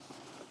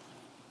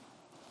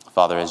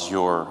Father, as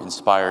your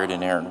inspired,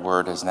 inerrant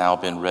word has now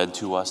been read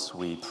to us,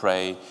 we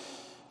pray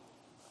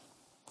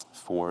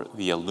for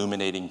the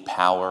illuminating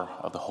power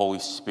of the Holy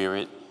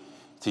Spirit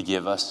to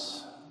give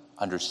us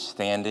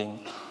understanding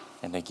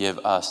and to give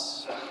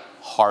us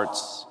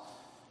hearts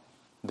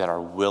that are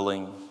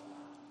willing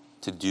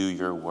to do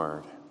your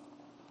word.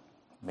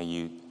 May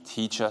you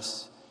teach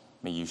us,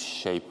 may you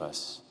shape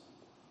us.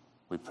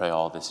 We pray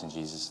all this in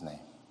Jesus'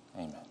 name.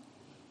 Amen.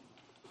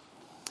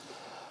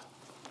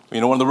 You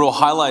know, one of the real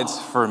highlights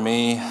for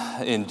me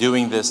in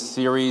doing this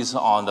series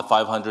on the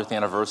 500th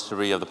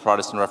anniversary of the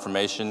Protestant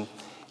Reformation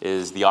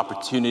is the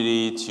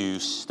opportunity to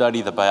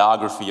study the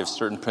biography of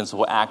certain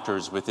principal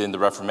actors within the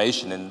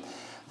Reformation and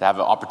to have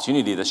an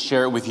opportunity to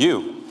share it with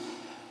you.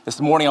 This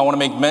morning I want to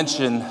make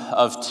mention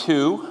of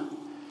two.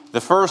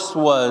 The first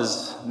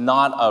was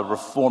not a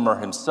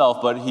reformer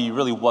himself, but he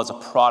really was a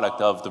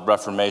product of the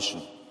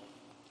Reformation.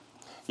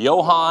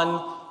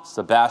 Johann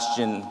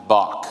Sebastian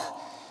Bach.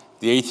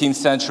 The 18th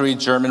century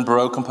German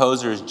Baroque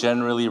composer is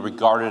generally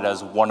regarded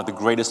as one of the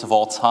greatest of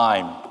all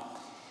time.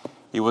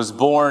 He was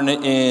born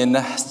in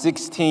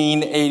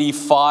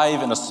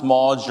 1685 in a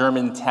small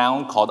German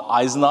town called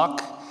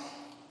Eisenach,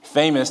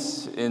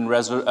 famous in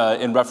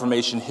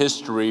Reformation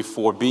history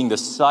for being the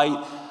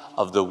site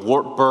of the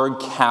Wartburg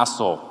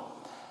Castle.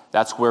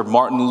 That's where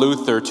Martin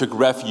Luther took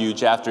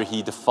refuge after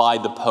he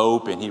defied the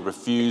Pope and he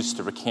refused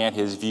to recant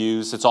his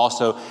views. It's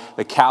also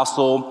the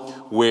castle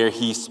where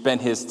he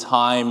spent his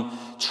time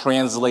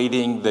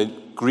translating the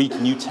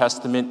Greek New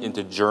Testament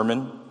into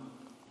German.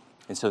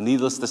 And so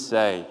needless to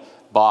say,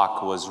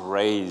 Bach was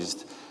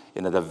raised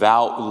in a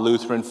devout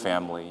Lutheran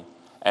family.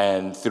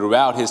 And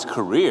throughout his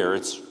career,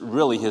 it's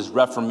really his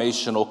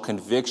reformational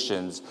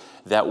convictions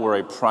that were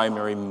a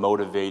primary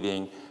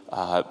motivating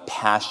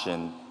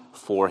passion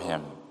for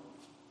him.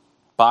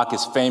 Bach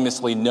is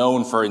famously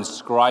known for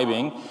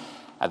inscribing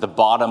at the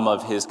bottom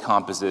of his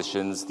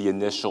compositions the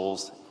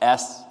initials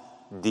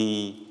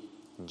S.D.G.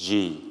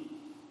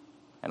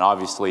 And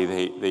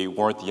obviously they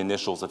weren't the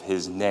initials of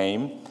his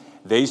name.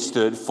 They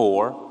stood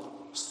for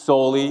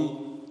Soli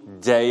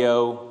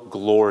Deo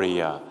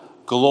Gloria.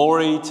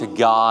 Glory to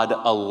God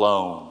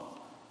alone.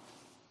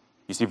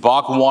 You see,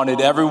 Bach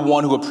wanted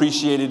everyone who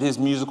appreciated his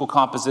musical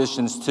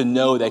compositions to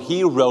know that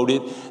he wrote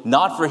it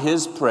not for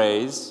his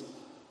praise,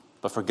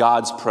 but for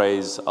God's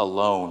praise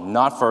alone.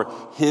 Not for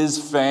his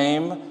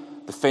fame,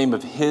 the fame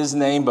of his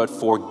name, but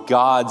for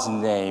God's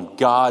name,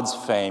 God's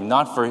fame.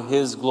 Not for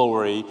his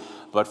glory,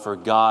 but for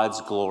God's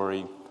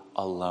glory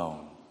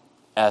alone.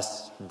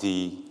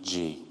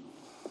 S.D.G.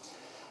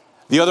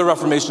 The other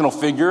reformational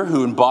figure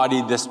who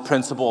embodied this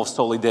principle of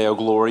Soli Deo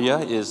Gloria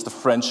is the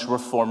French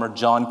reformer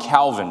John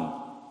Calvin,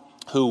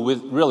 who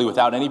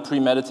without any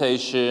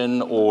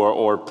premeditation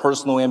or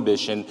personal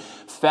ambition,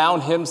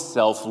 found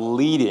himself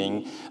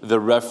leading the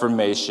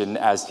Reformation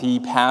as he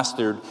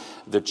pastored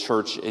the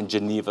church in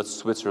Geneva,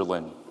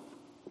 Switzerland.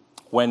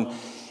 When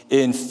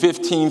in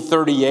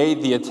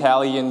 1538, the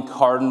Italian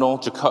Cardinal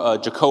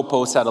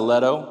Jacopo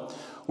Sadoleto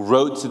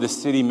wrote to the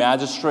city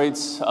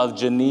magistrates of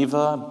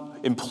Geneva,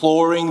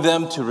 imploring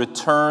them to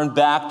return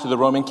back to the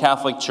Roman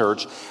Catholic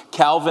Church,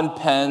 Calvin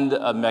penned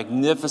a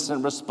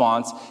magnificent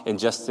response in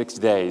just 6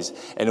 days.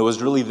 And it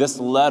was really this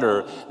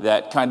letter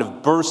that kind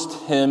of burst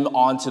him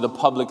onto the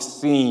public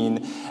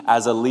scene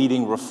as a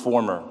leading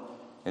reformer.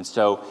 And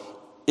so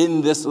in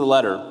this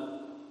letter,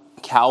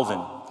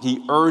 Calvin,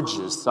 he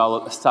urges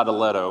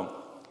Sadoleto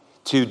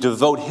to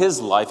devote his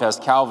life, as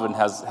Calvin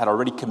had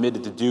already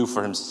committed to do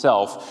for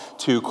himself,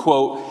 to,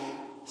 quote,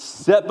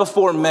 set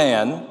before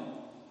man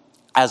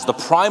as the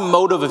prime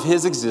motive of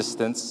his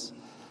existence,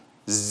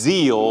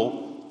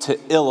 zeal to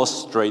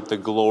illustrate the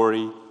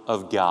glory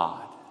of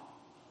God.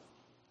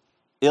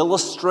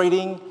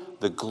 Illustrating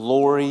the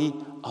glory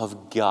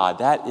of God.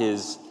 That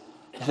is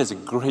a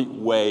great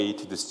way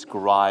to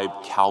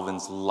describe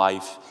Calvin's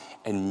life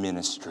and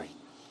ministry.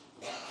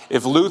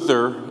 If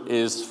Luther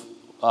is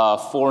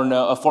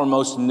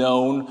foremost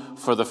known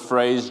for the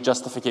phrase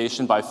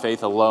justification by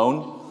faith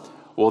alone,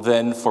 well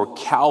then for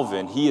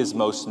Calvin, he is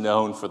most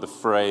known for the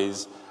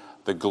phrase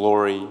the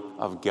glory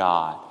of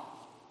God.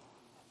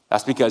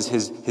 That's because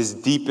his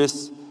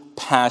deepest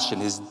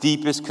passion, his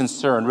deepest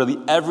concern, really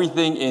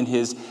everything in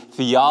his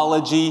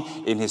theology,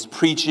 in his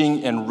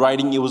preaching and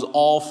writing, it was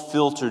all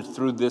filtered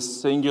through this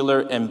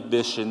singular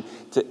ambition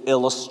to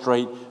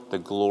illustrate the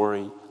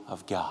glory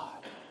of God.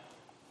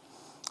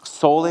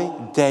 Soli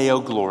Deo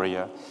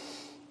Gloria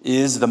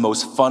is the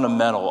most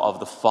fundamental of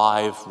the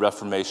 5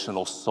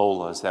 reformational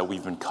solas that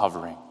we've been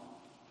covering.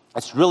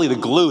 It's really the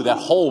glue that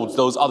holds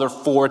those other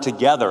 4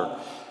 together.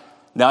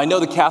 Now, I know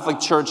the Catholic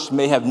Church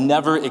may have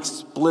never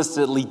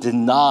explicitly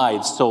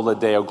denied Sola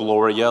Deo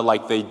Gloria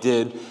like they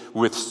did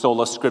with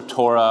Sola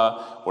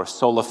Scriptura or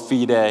Sola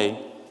Fide.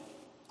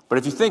 But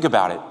if you think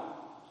about it,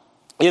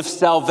 if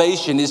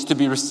salvation is to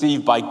be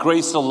received by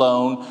grace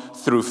alone,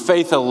 through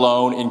faith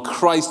alone, in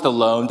Christ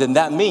alone, then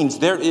that means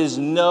there is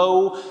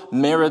no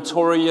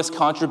meritorious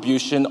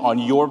contribution on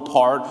your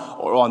part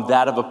or on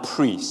that of a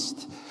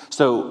priest.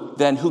 So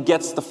then who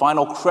gets the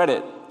final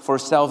credit for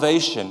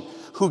salvation?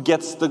 who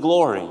gets the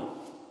glory?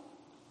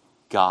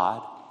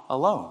 God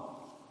alone.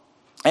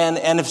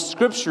 And if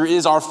Scripture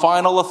is our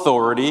final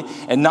authority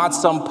and not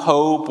some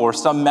pope or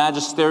some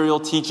magisterial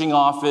teaching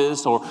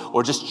office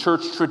or just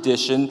church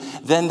tradition,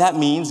 then that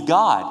means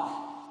God.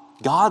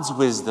 God's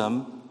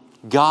wisdom,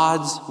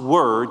 God's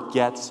word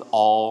gets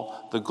all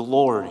the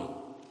glory.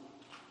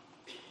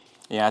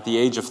 Yeah, at the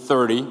age of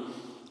 30,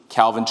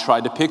 Calvin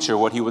tried to picture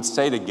what he would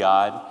say to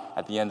God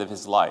at the end of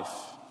his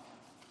life.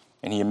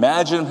 And he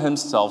imagined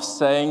himself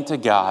saying to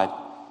God,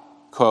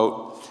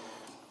 quote,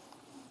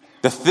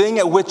 "The thing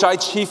at which I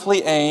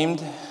chiefly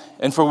aimed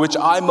and for which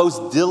I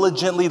most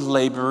diligently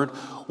labored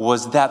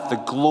was that the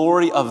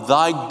glory of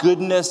thy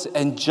goodness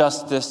and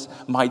justice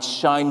might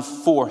shine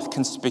forth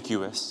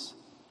conspicuous,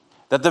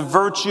 that the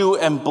virtue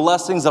and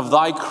blessings of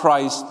thy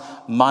Christ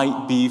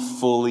might be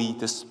fully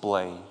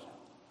displayed."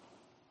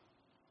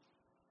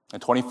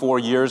 And 24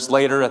 years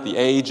later, at the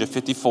age of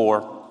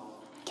 54,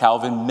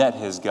 Calvin met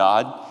his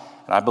God,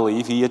 and I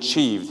believe he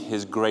achieved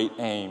his great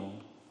aim.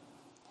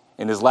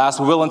 In his last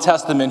will and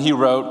testament, he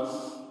wrote,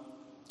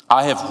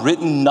 "I have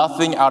written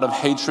nothing out of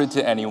hatred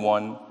to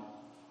anyone,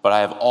 but I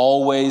have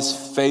always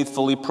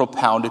faithfully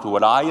propounded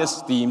what I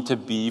esteem to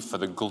be for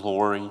the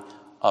glory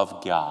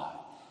of God."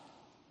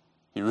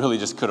 He really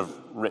just could have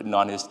written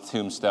on his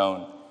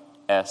tombstone,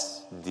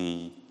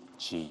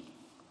 SDG.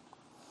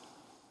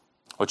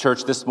 Well,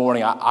 church, this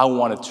morning, I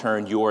want to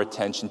turn your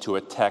attention to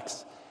a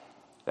text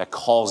that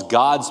calls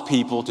God's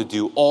people to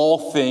do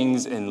all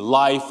things in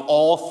life,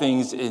 all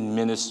things in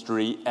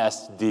ministry,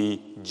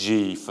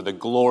 SDG, for the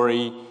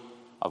glory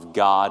of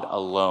God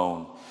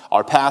alone.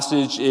 Our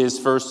passage is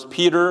 1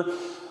 Peter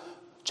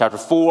chapter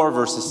 4,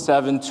 verses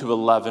 7 to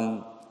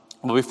 11.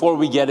 But before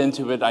we get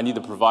into it, I need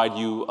to provide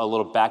you a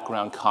little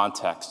background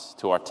context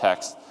to our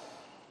text.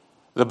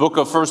 The book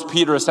of 1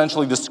 Peter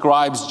essentially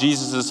describes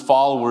Jesus'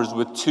 followers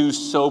with two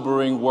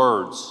sobering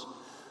words.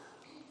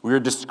 We are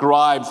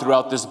described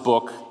throughout this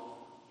book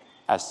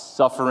as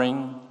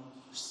suffering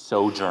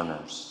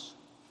sojourners.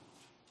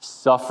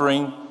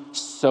 Suffering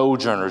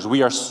sojourners.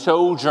 We are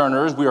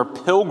sojourners. We are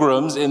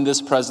pilgrims in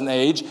this present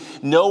age,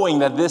 knowing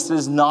that this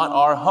is not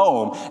our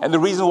home. And the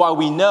reason why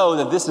we know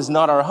that this is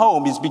not our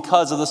home is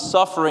because of the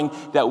suffering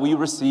that we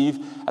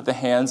receive at the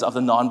hands of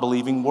the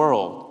non-believing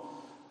world.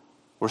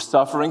 We're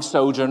suffering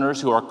sojourners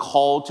who are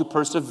called to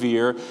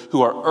persevere,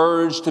 who are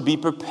urged to be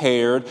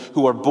prepared,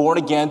 who are born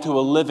again to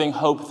a living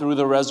hope through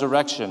the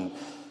resurrection.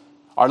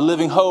 Our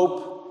living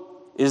hope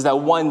is that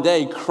one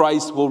day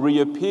Christ will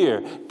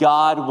reappear.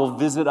 God will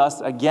visit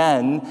us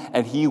again,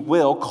 and he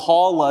will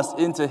call us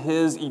into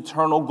his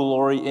eternal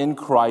glory in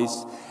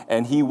Christ,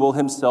 and he will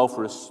himself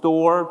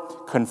restore,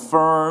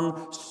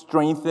 confirm,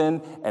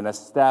 strengthen, and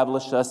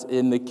establish us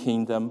in the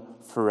kingdom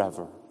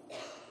forever.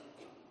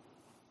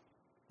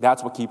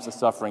 That's what keeps a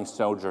suffering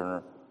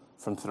sojourner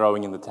from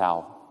throwing in the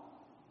towel.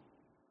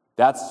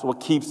 That's what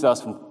keeps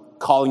us from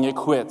calling it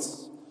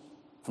quits,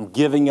 from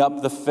giving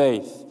up the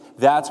faith.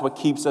 That's what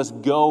keeps us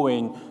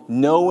going,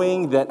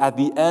 knowing that at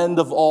the end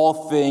of all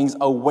things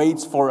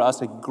awaits for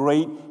us a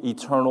great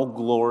eternal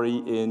glory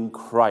in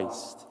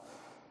Christ.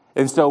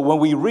 And so when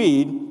we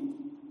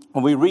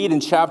read in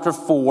chapter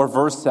 4,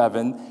 verse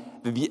 7,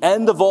 that the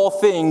end of all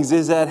things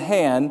is at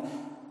hand,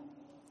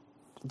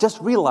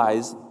 just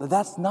realize that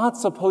that's not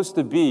supposed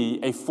to be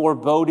a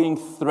foreboding,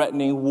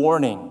 threatening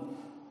warning.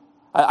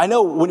 I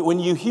know when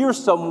you hear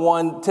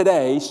someone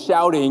today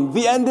shouting,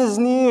 "The end is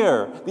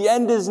near, the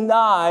end is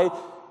nigh,"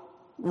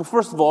 well,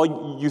 first of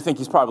all, you think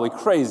he's probably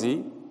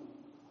crazy,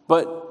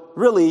 but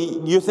really,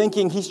 you're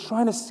thinking he's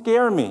trying to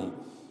scare me.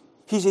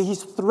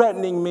 He's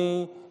threatening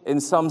me in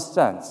some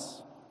sense.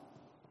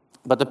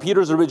 But to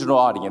Peter's original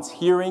audience,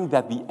 hearing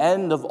that the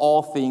end of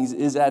all things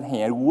is at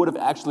hand would have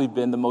actually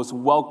been the most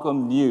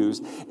welcome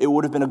news. It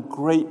would have been a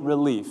great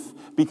relief.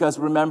 Because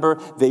remember,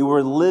 they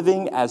were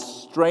living as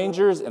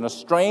strangers in a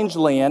strange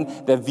land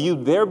that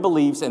viewed their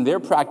beliefs and their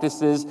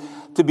practices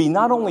to be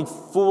not only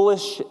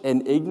foolish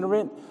and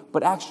ignorant,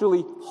 but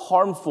actually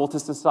harmful to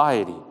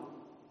society.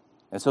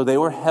 And so they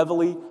were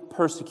heavily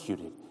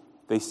persecuted.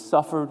 They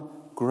suffered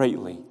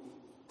greatly,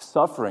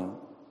 suffering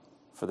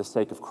for the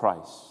sake of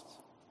Christ.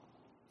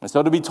 And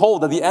so to be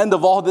told that the end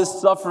of all this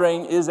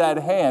suffering is at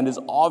hand is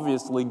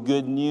obviously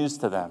good news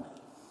to them.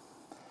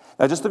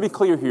 Now, just to be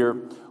clear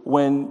here,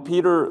 when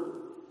Peter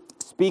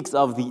speaks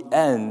of the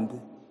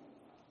end,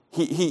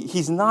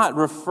 he's not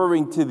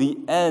referring to the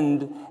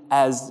end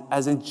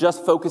as in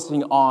just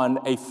focusing on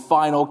a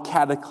final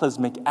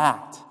cataclysmic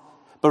act.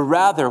 But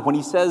rather, when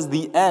he says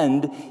the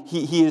end,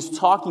 he is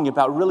talking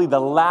about really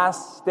the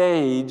last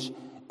stage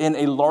in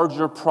a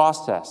larger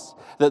process.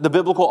 The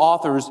biblical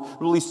authors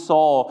really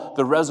saw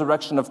the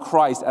resurrection of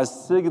Christ as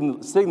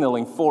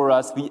signaling for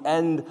us the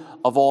end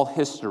of all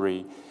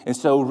history. And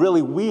so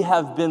really we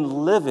have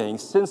been living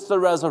since the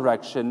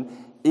resurrection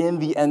in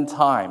the end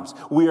times.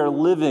 We are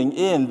living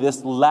in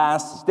this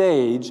last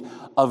stage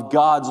of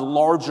God's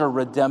larger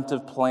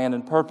redemptive plan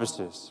and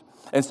purposes.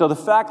 And so the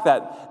fact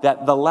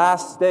that the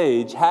last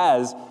stage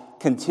has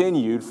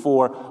continued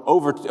for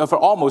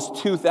almost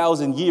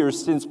 2,000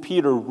 years since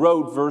Peter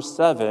wrote verse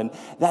 7,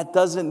 that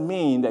doesn't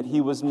mean that he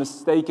was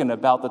mistaken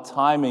about the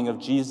timing of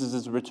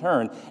Jesus'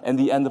 return and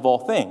the end of all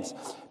things.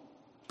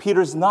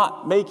 Peter's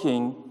not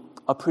making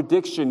a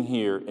prediction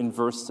here in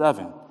verse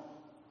 7.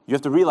 You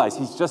have to realize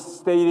he's just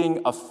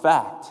stating a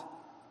fact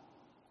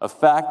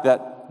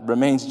that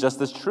remains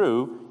just as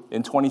true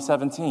in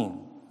 2017.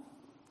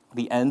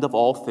 The end of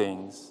all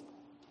things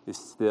is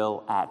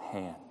still at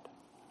hand.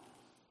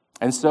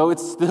 And so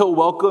it's still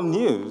welcome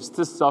news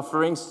to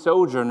suffering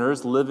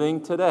sojourners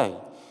living today.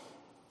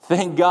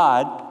 Thank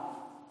God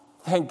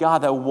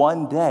that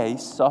one day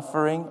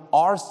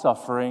our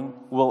suffering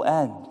will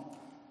end.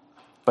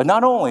 But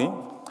not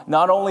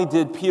only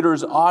did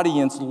Peter's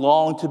audience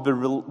long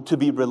to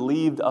be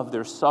relieved of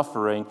their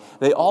suffering,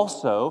 they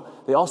also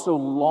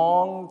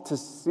long to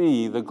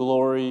see the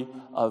glory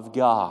of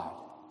God.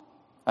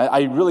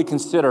 I really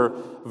consider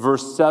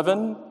verse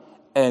 7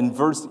 and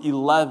verse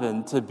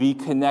 11 to be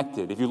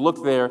connected. If you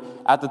look there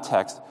at the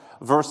text,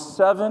 verse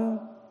 7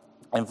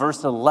 and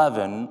verse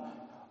 11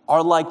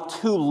 are like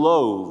two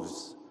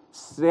loaves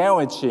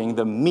sandwiching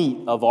the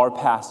meat of our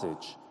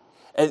passage.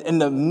 And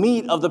the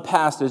meat of the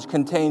passage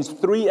contains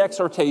three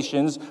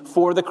exhortations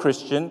for the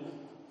Christian.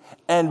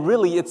 And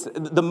really, it's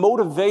the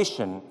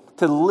motivation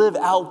to live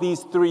out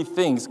these three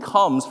things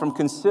comes from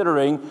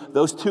considering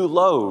those two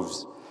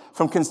loaves,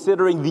 from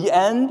considering the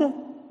end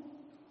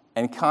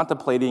and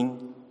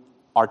contemplating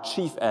our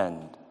chief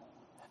end.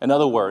 In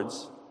other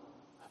words,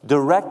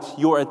 direct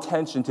your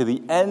attention to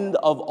the end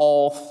of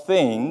all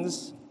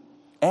things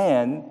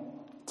and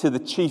to the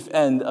chief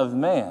end of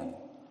man.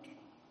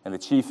 And the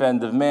chief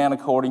end of man,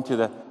 according to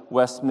the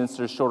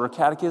Westminster Shorter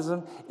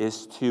Catechism,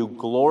 is to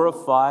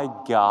glorify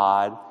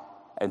God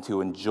and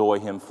to enjoy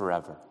Him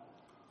forever.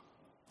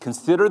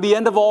 Consider the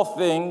end of all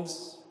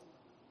things.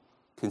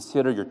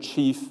 Consider your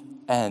chief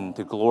end,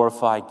 to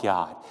glorify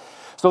God.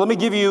 So let me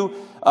give you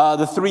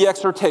the three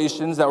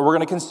exhortations that we're going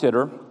to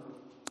consider,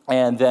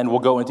 and then we'll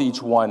go into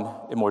each one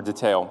in more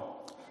detail.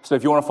 So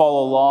if you want to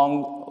follow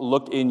along,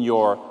 look in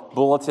your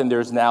bulletin.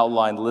 There's an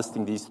outline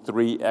listing these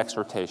three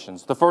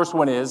exhortations. The first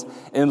one is,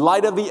 in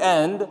light of the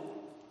end,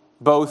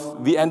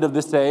 both the end of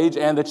this age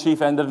and the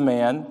chief end of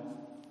man,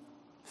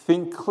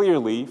 think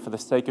clearly for the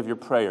sake of your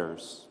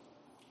prayers.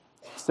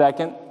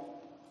 Second,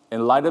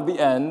 in light of the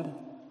end,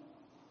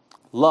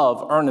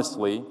 love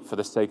earnestly for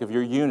the sake of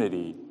your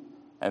unity.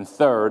 And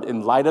third,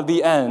 in light of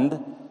the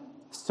end,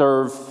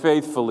 serve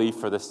faithfully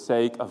for the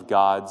sake of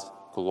God's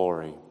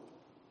glory.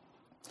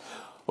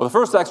 Well, the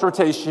first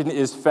exhortation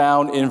is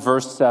found in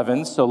verse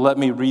 7, so let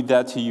me read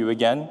that to you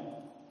again.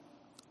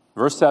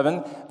 Verse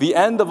 7, the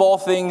end of all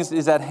things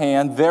is at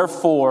hand,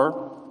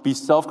 therefore be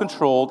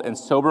self-controlled and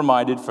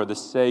sober-minded for the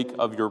sake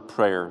of your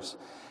prayers.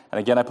 And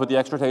again, I put the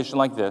exhortation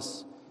like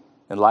this: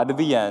 in light of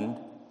the end,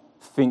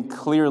 think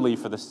clearly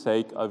for the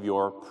sake of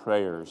your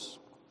prayers.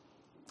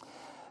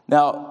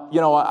 Now,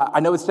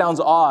 I know it sounds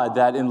odd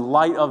that in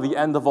light of the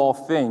end of all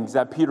things,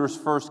 that Peter's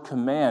first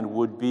command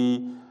would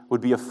be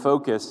a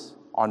focus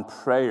on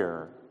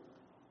prayer.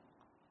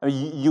 I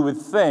mean, you would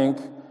think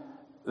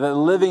that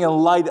living in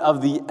light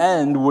of the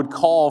end would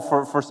call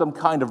for some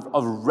kind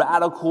of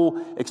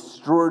radical,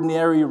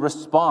 extraordinary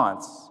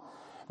response.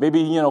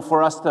 Maybe,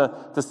 for us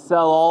to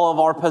sell all of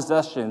our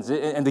possessions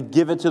and to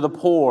give it to the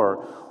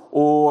poor,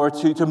 or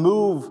to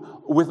move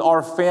with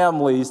our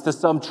families to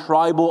some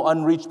tribal,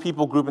 unreached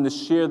people group and to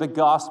share the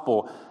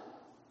gospel.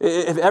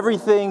 If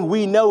everything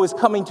we know is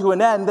coming to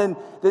an end,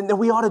 then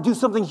we ought to do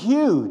something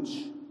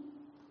huge.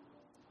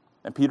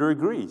 And Peter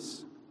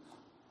agrees.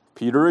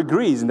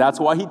 And that's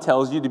why he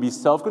tells you to be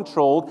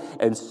self-controlled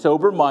and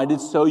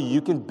sober-minded so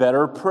you can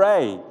better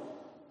pray.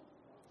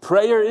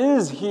 Prayer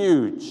is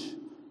huge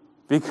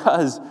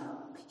because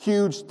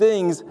huge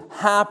things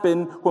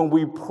happen when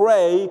we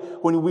pray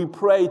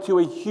to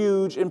a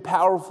huge and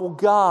powerful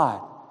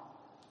God.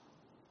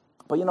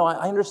 But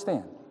I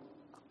understand.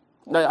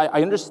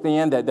 I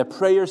understand that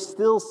prayer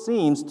still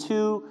seems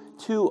too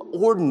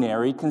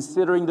ordinary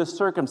considering the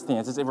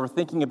circumstances if we're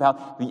thinking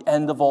about the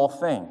end of all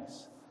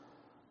things.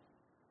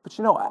 But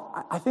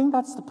I think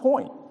that's the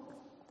point.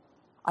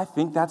 I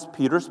think that's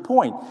Peter's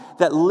point,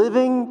 that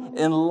living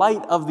in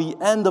light of the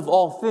end of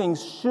all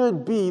things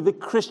should be the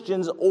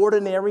Christian's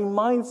ordinary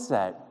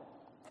mindset.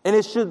 And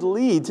it should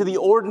lead to the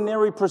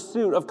ordinary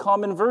pursuit of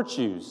common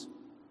virtues: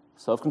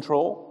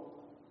 self-control,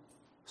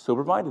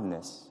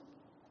 sober-mindedness,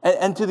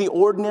 and to the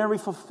ordinary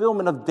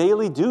fulfillment of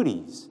daily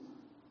duties: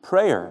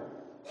 prayer.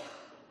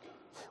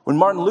 When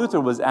Martin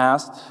Luther was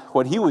asked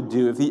what he would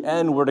do if the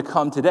end were to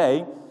come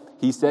today,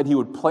 he said he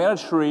would plant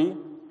a tree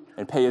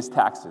and pay his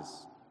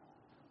taxes.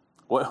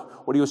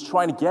 What he was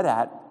trying to get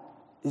at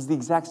is the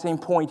exact same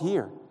point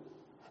here.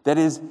 That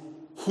is,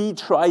 he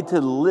tried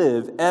to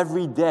live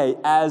every day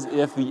as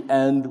if the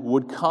end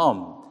would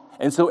come.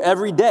 And so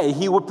every day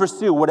he would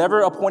pursue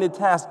whatever appointed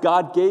task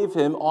God gave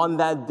him on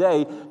that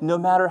day, no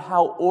matter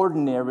how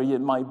ordinary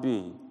it might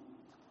be.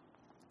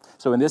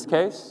 So in this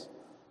case,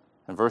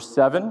 in verse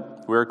 7,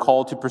 we're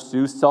called to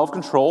pursue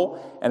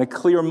self-control and a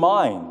clear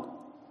mind.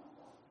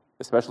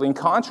 especially in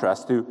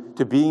contrast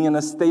to being in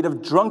a state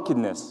of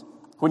drunkenness,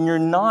 when you're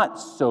not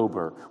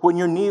sober, when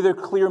you're neither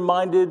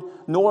clear-minded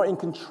nor in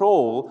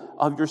control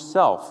of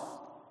yourself.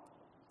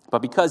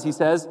 But because he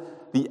says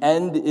the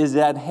end is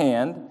at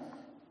hand,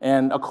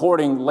 and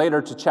according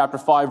later to chapter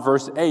 5,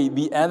 verse 8,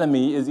 the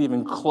enemy is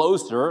even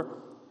closer.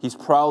 He's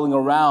prowling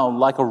around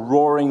like a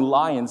roaring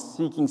lion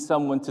seeking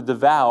someone to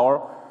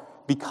devour.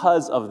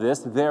 Because of this,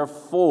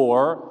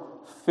 therefore,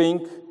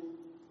 think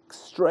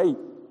straight,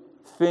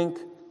 think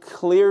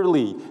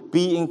clearly,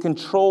 be in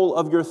control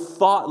of your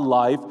thought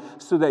life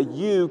so that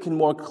you can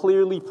more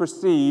clearly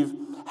perceive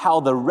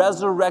how the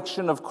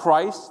resurrection of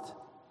Christ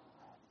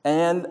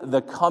and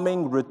the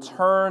coming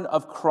return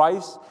of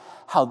Christ,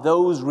 how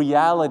those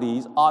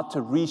realities ought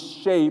to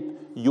reshape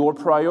your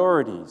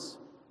priorities,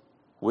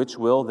 which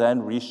will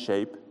then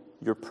reshape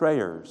your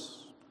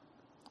prayers.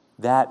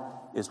 That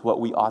is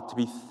what we ought to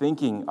be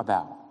thinking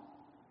about.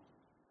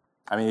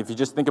 I mean, if you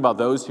just think about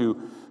those who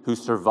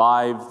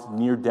survived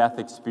near-death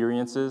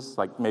experiences,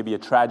 like maybe a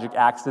tragic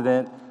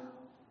accident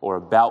or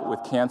a bout with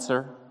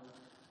cancer,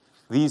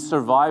 these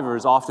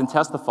survivors often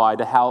testify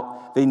to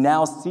how they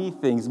now see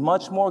things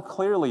much more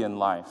clearly in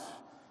life.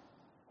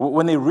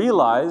 When they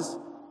realize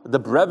the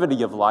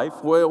brevity of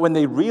life, when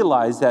they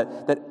realize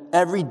that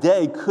every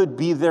day could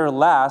be their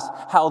last,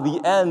 how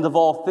the end of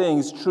all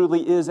things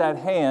truly is at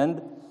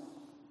hand,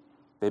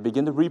 they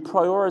begin to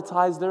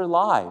reprioritize their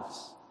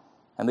lives.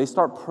 And they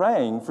start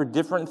praying for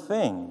different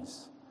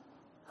things.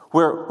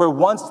 Where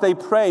once they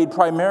prayed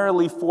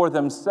primarily for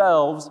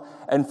themselves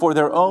and for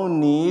their own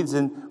needs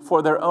and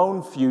for their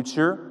own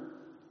future,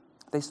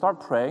 they start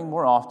praying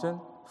more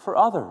often for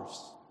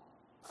others,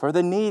 for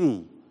the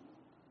needy,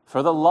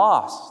 for the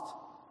lost,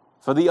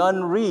 for the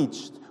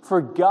unreached,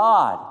 for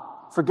God,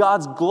 for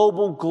God's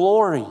global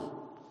glory.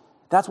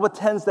 That's what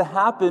tends to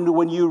happen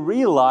when you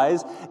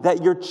realize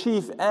that your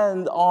chief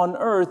end on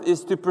earth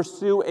is to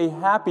pursue a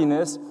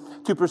happiness,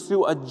 to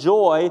pursue a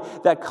joy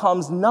that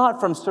comes not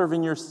from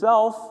serving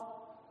yourself,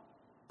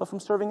 but from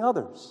serving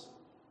others.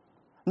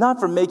 Not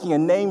from making a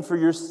name for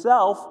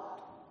yourself,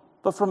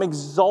 but from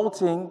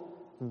exalting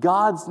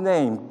God's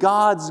name,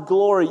 God's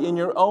glory in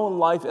your own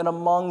life and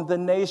among the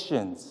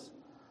nations.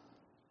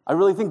 I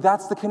really think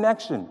that's the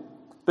connection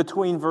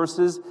between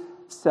verses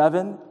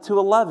 7 to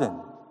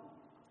 11.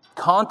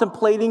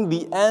 Contemplating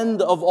the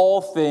end of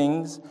all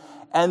things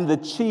and the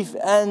chief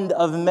end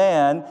of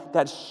man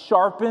that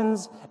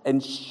sharpens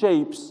and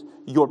shapes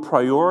your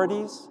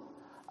priorities,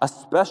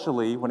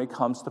 especially when it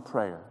comes to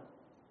prayer.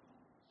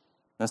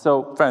 And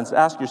so, friends,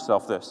 ask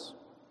yourself this.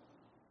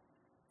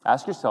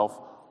 Ask yourself,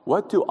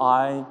 what do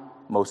I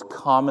most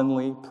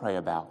commonly pray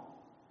about?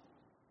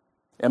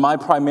 Am I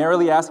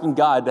primarily asking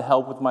God to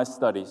help with my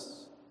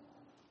studies,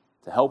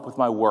 to help with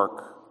my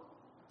work,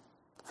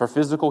 for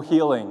physical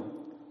healing,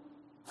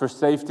 for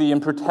safety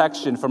and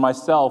protection for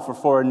myself or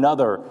for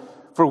another,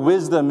 for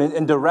wisdom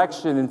and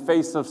direction in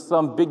face of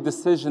some big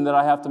decision that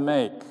I have to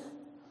make?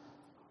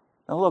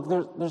 Now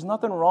look, there's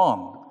nothing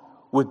wrong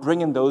with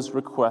bringing those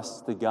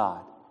requests to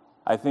God.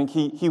 I think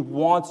he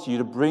wants you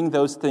to bring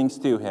those things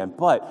to him.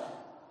 But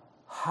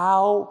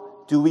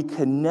how do we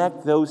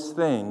connect those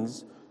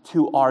things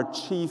to our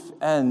chief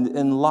end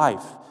in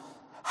life?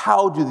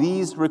 How do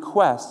these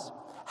requests,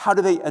 how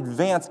do they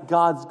advance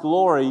God's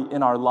glory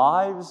in our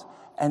lives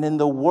and in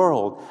the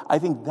world? I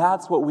think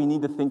that's what we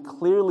need to think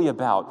clearly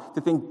about,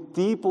 to think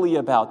deeply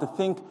about, to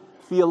think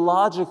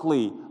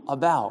theologically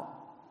about.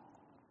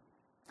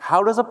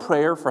 How does a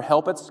prayer for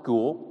help at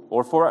school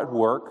or for at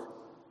work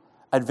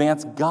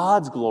advance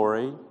God's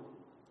glory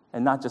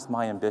and not just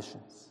my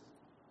ambitions?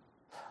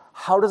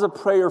 How does a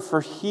prayer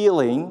for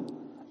healing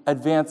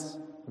advance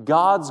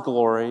God's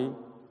glory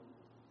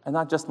and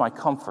not just my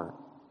comfort?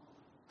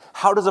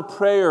 How does a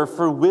prayer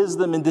for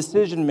wisdom and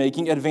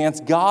decision-making advance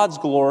God's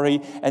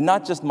glory and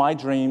not just my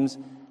dreams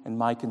and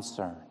my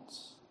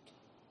concerns?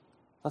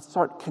 Let's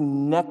start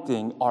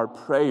connecting our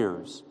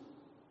prayers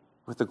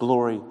with the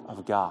glory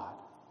of God.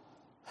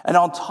 And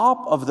on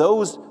top of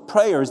those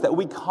prayers that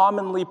we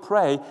commonly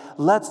pray,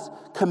 let's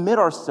commit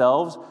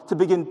ourselves to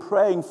begin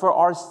praying for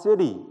our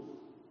city,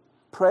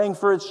 praying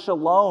for its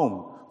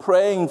shalom,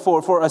 praying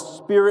for a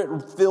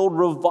spirit-filled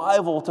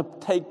revival to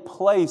take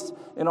place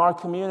in our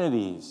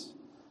communities.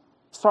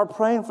 Start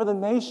praying for the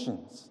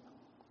nations.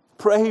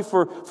 Pray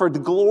for the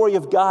glory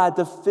of God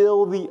to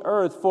fill the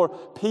earth, for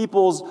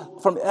peoples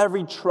from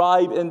every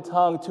tribe and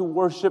tongue to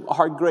worship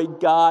our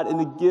great God and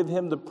to give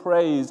him the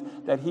praise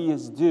that he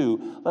is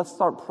due. Let's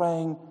start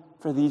praying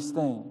for these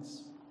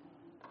things.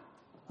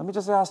 Let me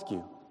just ask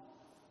you,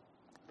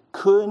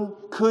 can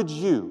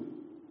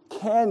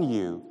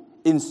you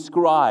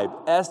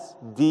inscribe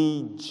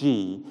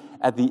SDG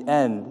at the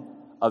end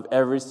of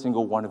every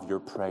single one of your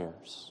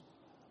prayers?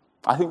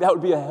 I think that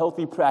would be a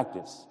healthy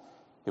practice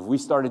if we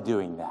started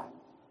doing that.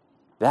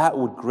 That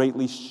would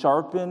greatly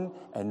sharpen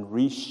and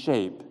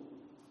reshape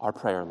our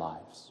prayer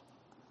lives.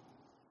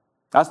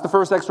 That's the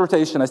first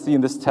exhortation I see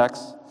in this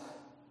text.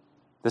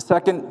 The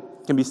second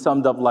can be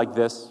summed up like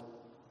this.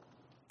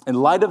 In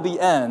light of the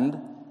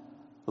end,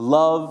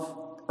 love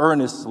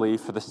earnestly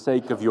for the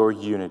sake of your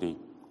unity.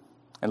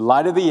 In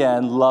light of the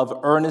end, love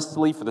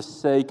earnestly for the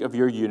sake of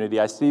your unity.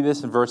 I see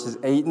this in verses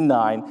 8 and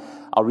 9.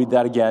 I'll read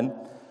that again.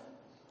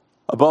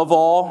 Above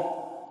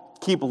all,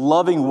 keep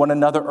loving one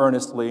another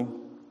earnestly,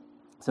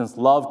 since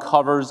love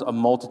covers a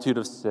multitude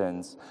of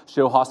sins.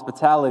 Show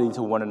hospitality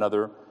to one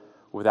another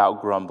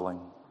without grumbling.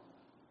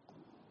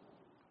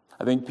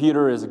 I think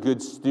Peter is a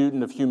good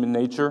student of human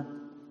nature.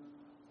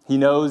 He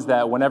knows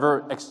that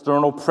whenever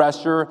external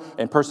pressure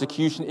and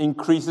persecution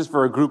increases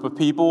for a group of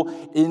people,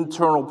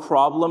 internal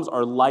problems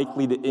are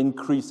likely to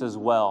increase as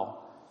well.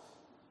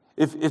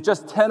 If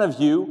just 10 of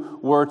you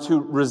were to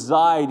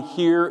reside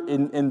here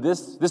in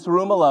this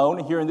room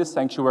alone, here in this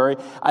sanctuary,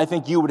 I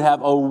think you would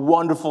have a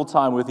wonderful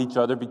time with each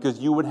other because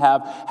you would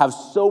have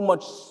so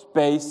much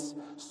space,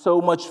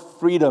 so much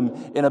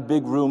freedom in a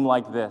big room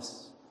like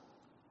this.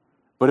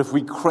 But if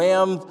we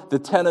crammed the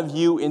 10 of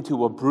you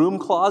into a broom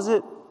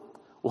closet,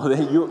 well,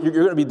 then you're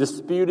going to be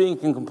disputing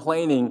and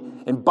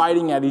complaining and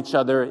biting at each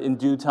other in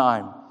due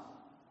time.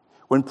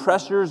 When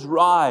pressures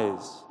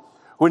rise,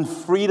 when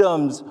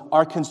freedoms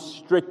are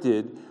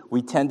constricted,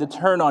 we tend to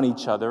turn on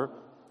each other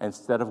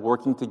instead of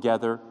working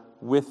together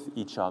with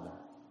each other.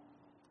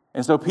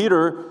 And so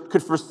Peter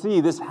could foresee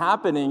this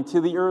happening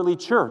to the early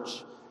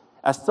church.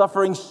 As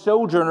suffering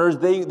sojourners,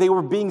 they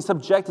were being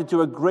subjected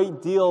to a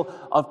great deal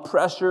of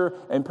pressure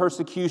and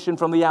persecution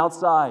from the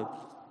outside.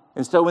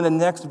 And so in the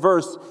next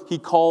verse, he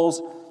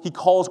calls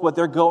what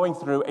they're going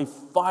through a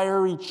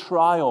fiery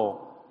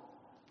trial.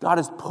 God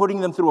is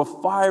putting them through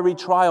a fiery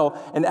trial,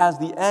 and as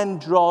the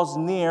end draws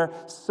near,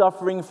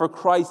 suffering for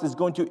Christ is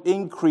going to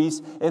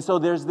increase, and so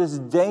there's this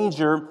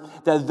danger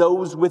that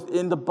those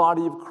within the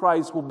body of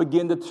Christ will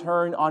begin to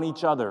turn on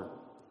each other.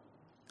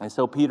 And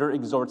so Peter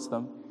exhorts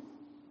them,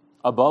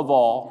 above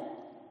all,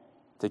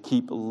 to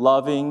keep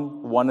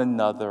loving one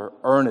another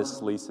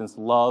earnestly, since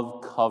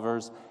love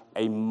covers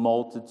a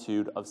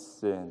multitude of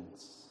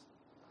sins.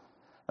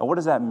 Now, what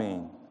does that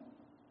mean?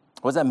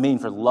 What does that mean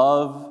for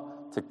love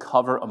to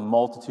cover a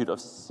multitude of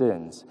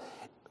sins?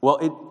 Well,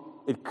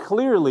 it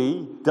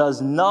clearly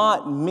does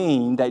not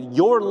mean that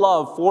your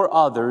love for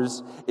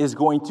others is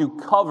going to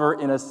cover,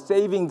 in a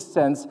saving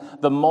sense,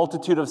 the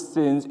multitude of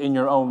sins in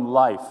your own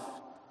life.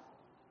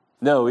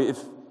 No, if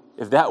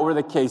that were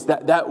the case,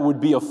 that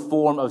would be a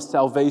form of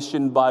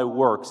salvation by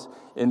works,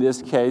 in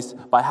this case,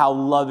 by how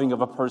loving of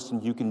a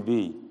person you can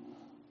be.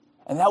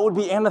 And that would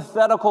be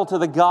antithetical to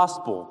the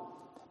gospel,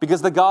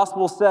 because the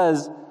gospel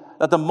says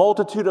that the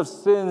multitude of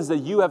sins that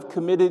you have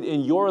committed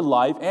in your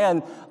life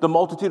and the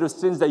multitude of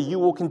sins that you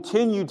will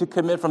continue to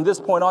commit from this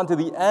point on to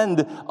the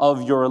end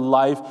of your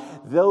life,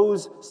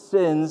 those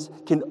sins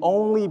can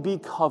only be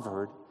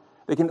covered,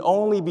 they can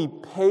only be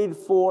paid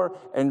for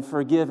and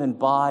forgiven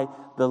by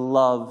the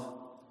love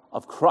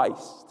of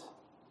Christ.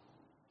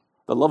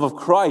 The love of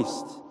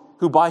Christ,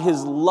 who by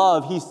his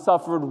love he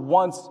suffered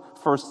once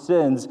for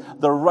sins,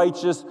 the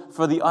righteous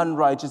for the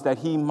unrighteous, that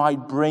he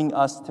might bring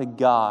us to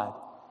God.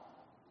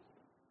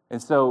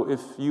 And so if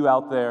you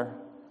out there,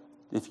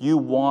 if you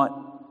want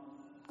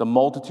the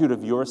multitude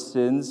of your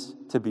sins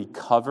to be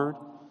covered,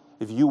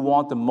 if you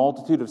want the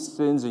multitude of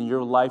sins in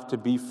your life to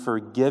be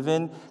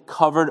forgiven,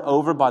 covered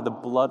over by the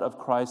blood of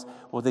Christ,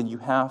 well, then you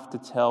have to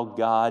tell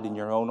God in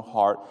your own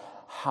heart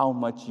how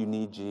much you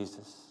need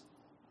Jesus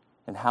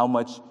and how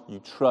much you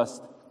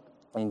trust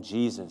in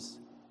Jesus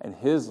and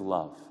his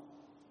love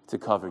to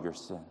cover your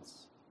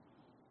sins.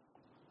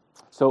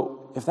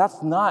 So if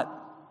that's not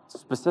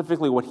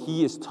specifically what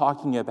he is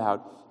talking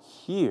about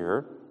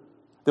here,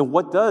 then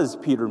what does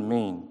Peter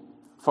mean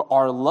for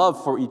our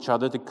love for each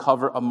other to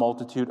cover a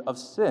multitude of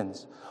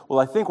sins? Well,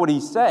 I think what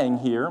he's saying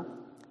here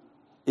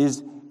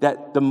is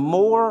that the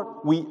more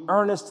we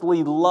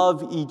earnestly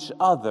love each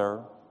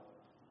other,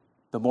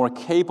 the more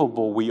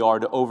capable we are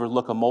to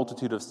overlook a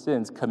multitude of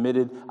sins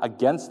committed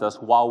against us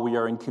while we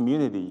are in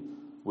community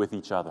with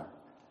each other.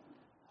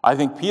 I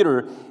think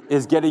Peter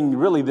is getting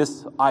really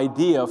this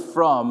idea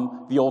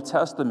from the Old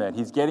Testament.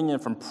 He's getting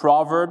it from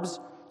Proverbs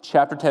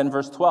chapter 10,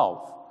 verse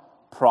 12.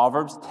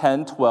 Proverbs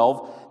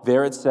 10:12,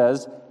 there it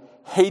says,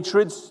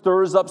 "Hatred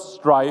stirs up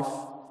strife,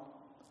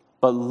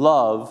 but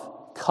love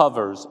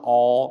covers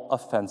all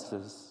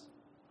offenses."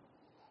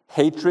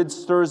 Hatred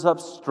stirs up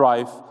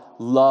strife,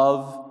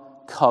 love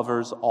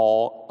covers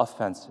all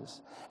offenses.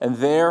 And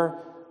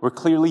there we're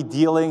clearly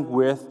dealing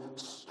with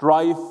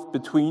strife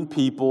between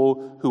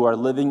people who are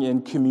living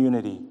in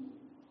community.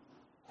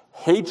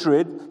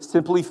 Hatred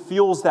simply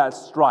fuels that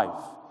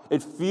strife.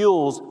 It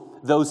fuels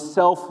those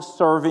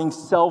self-serving,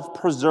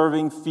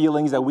 self-preserving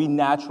feelings that we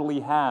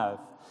naturally have.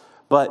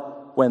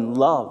 But when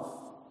love,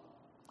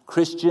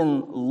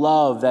 Christian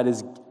love that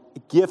is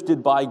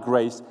gifted by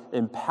grace,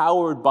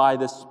 empowered by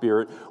the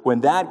Spirit,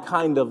 when that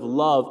kind of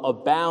love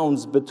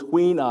abounds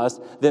between us,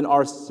 then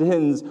our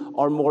sins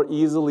are more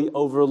easily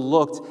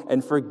overlooked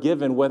and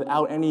forgiven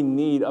without any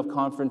need of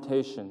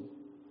confrontation.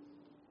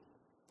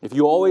 If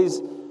you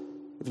always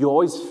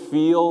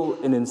feel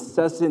an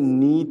incessant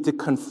need to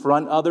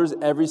confront others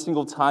every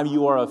single time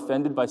you are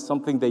offended by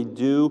something they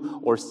do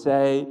or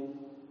say,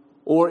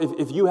 or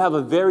if you have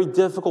a very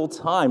difficult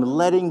time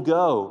letting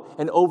go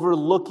and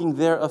overlooking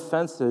their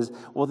offenses,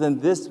 well, then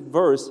this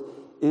verse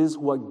is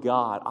what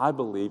God, I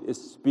believe, is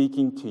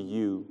speaking to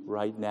you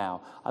right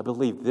now. I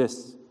believe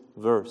this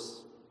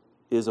verse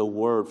is a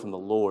word from the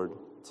Lord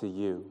to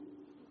you.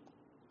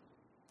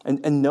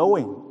 And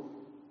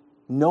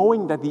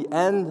knowing that the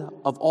end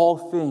of all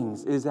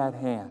things is at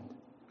hand,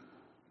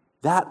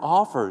 that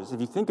offers, if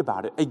you think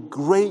about it, a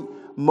great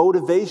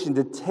motivation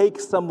to take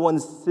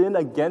someone's sin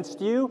against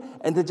you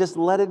and to just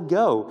let it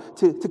go,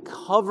 to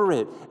cover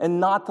it and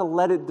not to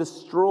let it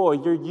destroy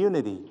your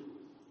unity.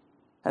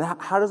 And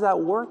how does that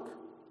work?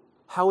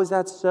 How is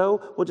that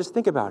so? Well, just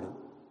think about it.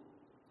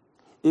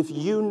 If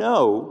you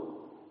know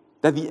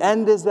that the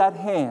end is at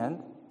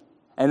hand,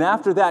 and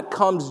after that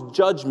comes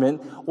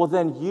judgment, well,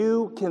 then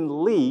you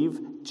can leave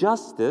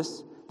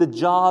justice, the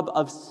job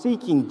of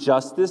seeking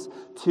justice,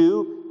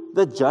 to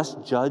the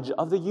just judge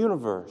of the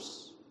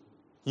universe.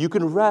 You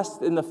can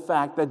rest in the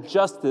fact that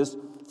justice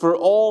for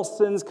all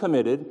sins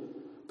committed,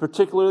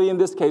 particularly in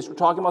this case, we're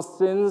talking about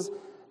sins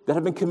that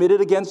have been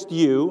committed against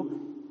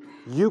you,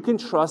 you can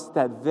trust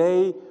that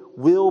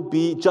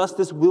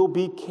justice will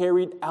be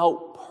carried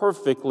out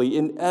perfectly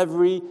in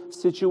every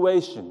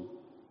situation.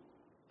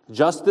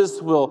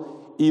 Justice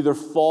will either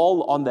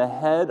fall on the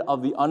head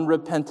of the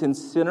unrepentant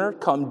sinner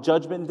come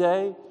judgment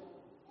day,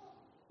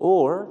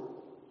 or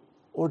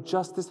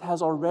justice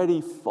has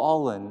already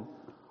fallen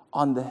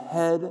on the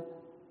head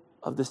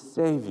of the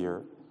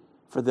Savior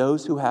for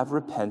those who have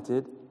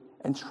repented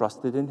and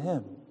trusted in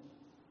Him.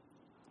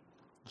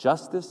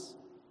 Justice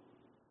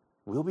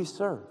will be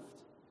served.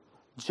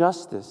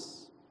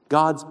 Justice,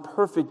 God's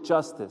perfect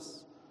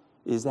justice,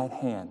 is at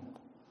hand.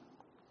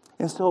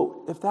 And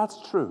so, if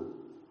that's true,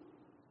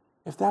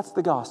 if that's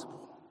the gospel,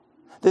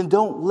 then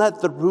don't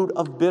let the root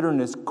of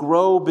bitterness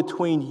grow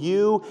between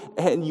you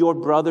and your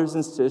brothers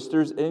and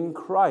sisters in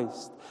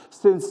Christ.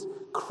 Since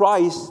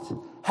Christ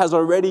has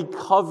already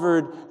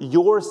covered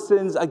your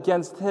sins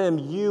against Him,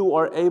 you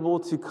are able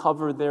to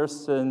cover their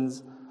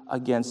sins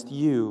against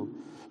you.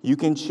 You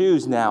can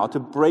choose now to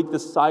break the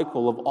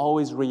cycle of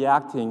always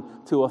reacting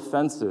to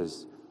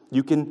offenses.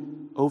 You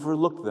can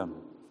overlook them.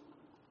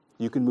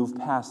 You can move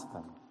past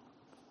them.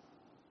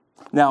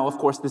 Now, of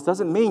course, this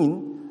doesn't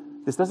mean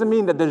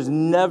that there's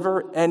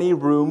never any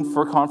room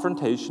for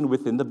confrontation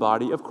within the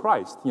body of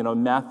Christ.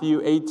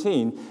 Matthew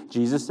 18,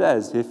 Jesus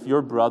says, if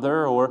your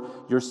brother or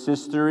your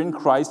sister in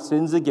Christ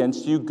sins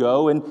against you,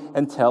 go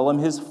and tell him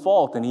his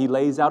fault. And he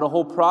lays out a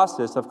whole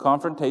process of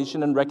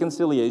confrontation and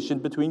reconciliation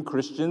between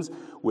Christians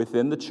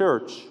within the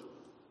church.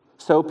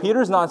 So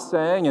Peter's not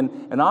saying,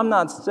 and I'm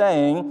not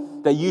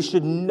saying, that you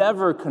should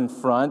never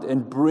confront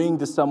and bring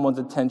to someone's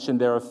attention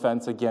their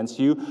offense against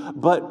you.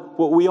 But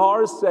what we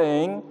are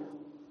saying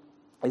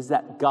is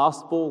that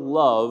gospel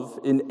love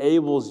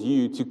enables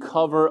you to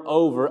cover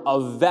over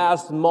a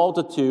vast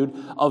multitude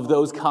of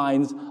those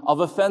kinds of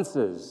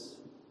offenses.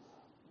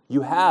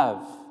 You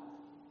have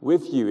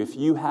with you, if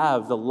you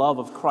have the love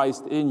of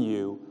Christ in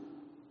you,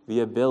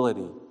 the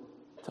ability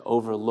to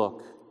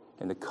overlook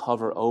and to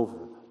cover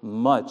over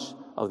much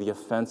of the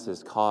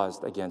offenses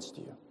caused against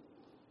you.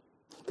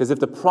 Because if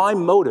the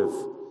prime motive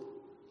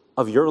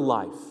of your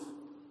life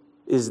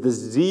is the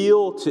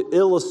zeal to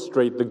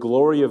illustrate the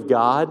glory of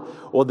God,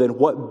 well, then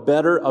what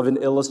better of an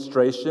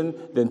illustration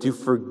than to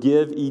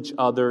forgive each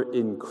other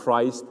in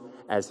Christ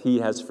as He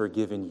has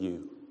forgiven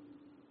you?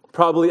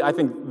 Probably, I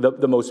think,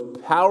 the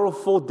most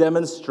powerful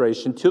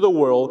demonstration to the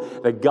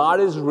world that God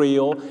is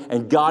real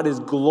and God is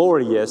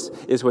glorious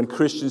is when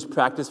Christians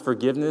practice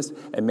forgiveness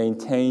and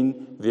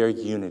maintain their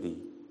unity.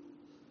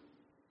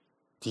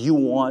 Do you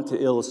want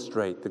to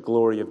illustrate the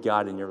glory of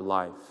God in your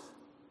life?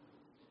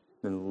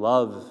 Then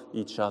love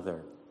each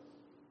other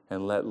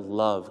and let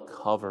love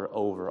cover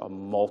over a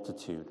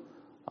multitude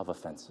of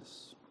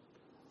offenses.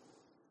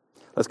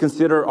 Let's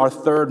consider our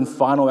third and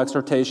final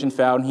exhortation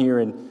found here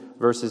in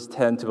verses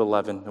 10 to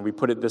 11. And we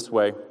put it this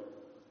way: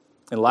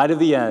 in light of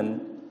the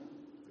end,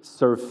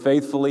 serve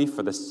faithfully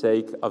for the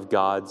sake of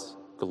God's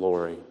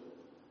glory.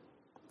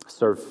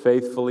 Serve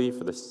faithfully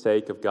for the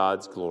sake of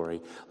God's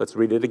glory. Let's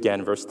read it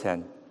again, verse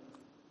 10.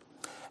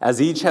 As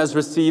each has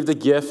received a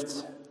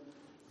gift,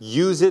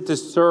 use it to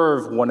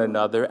serve one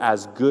another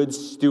as good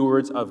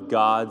stewards of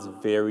God's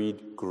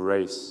varied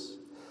grace.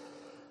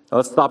 Now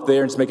let's stop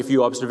there and just make a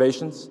few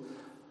observations.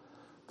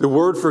 The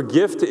word for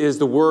gift is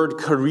the word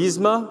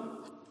charisma,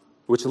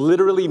 which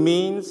literally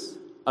means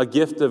a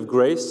gift of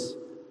grace.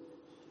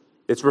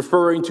 It's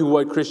referring to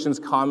what Christians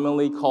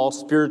commonly call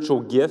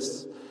spiritual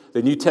gifts.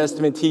 The New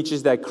Testament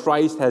teaches that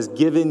Christ has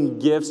given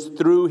gifts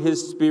through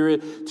His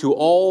Spirit to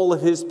all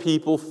of His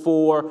people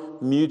for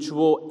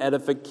mutual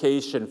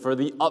edification, for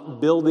the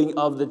upbuilding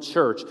of the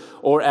church,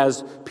 or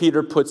as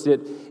Peter puts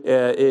it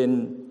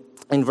in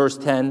verse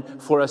 10,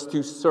 for us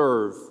to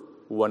serve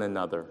one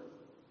another.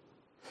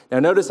 Now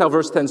notice how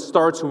verse 10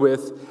 starts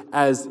with,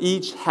 as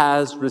each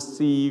has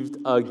received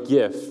a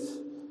gift.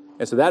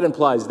 And so that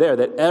implies there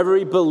that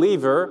every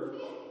believer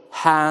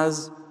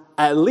has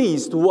at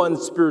least one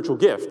spiritual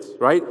gift,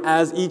 right?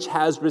 As each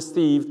has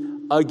received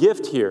a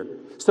gift here.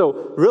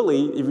 So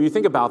really, if you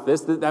think about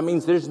this, that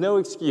means there's no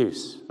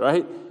excuse,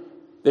 right?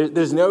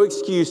 There's no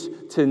excuse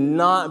to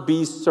not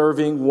be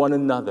serving one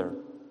another.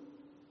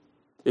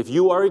 If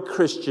you are a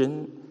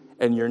Christian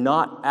and you're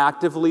not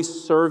actively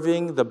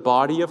serving the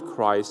body of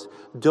Christ,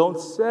 don't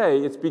say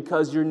it's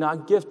because you're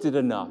not gifted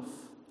enough.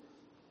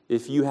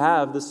 If you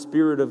have the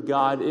Spirit of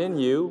God in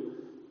you,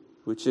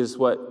 which is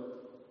what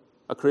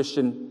a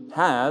Christian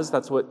has,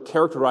 that's what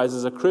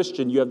characterizes a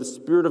Christian, you have the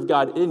Spirit of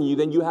God in you,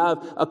 then you have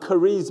a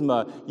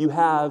charisma, you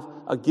have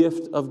a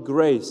gift of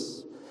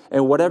grace.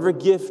 And whatever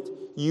gift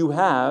you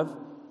have,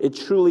 it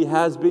truly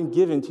has been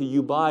given to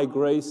you by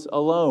grace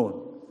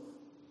alone.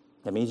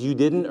 That means you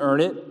didn't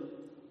earn it.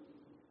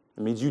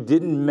 It means you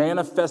didn't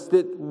manifest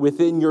it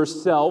within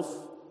yourself.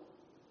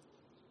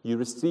 You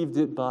received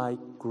it by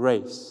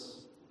grace.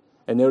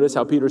 And notice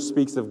how Peter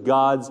speaks of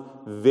God's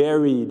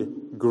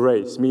varied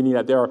grace, meaning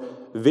that there are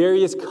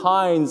various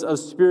kinds of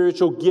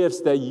spiritual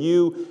gifts that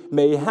you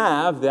may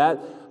have that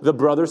the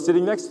brother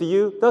sitting next to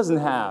you doesn't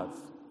have.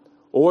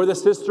 Or the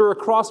sister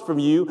across from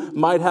you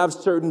might have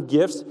certain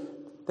gifts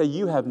that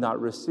you have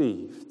not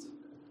received.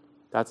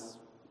 That's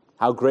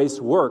how grace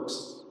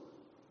works.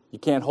 You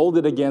can't hold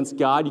it against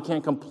God. You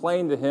can't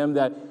complain to him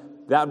that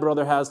that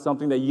brother has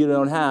something that you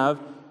don't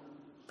have.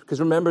 Because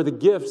remember, the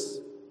gifts,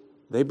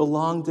 they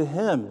belong to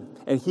him.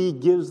 And he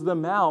gives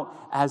them out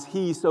as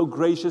he so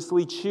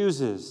graciously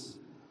chooses.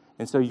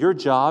 And so your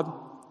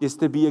job is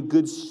to be a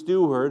good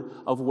steward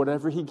of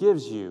whatever he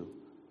gives you.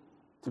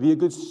 To be a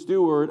good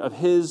steward of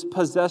his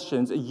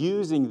possessions,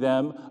 using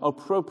them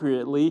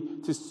appropriately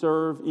to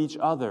serve each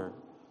other.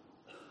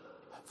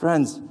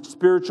 Friends,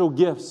 spiritual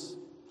gifts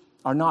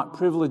are not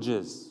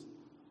privileges.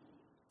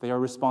 They are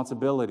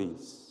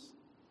responsibilities.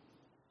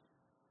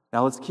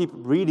 Now let's keep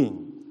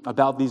reading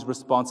about these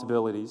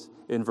responsibilities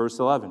in verse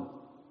 11.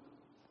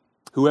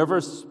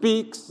 Whoever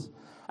speaks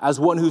as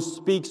one who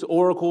speaks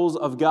oracles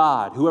of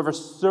God. Whoever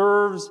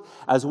serves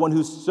as one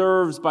who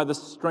serves by the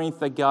strength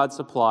that God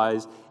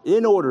supplies,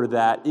 in order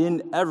that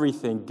in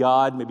everything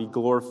God may be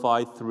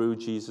glorified through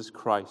Jesus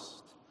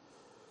Christ.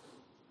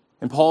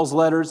 In Paul's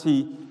letters,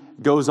 he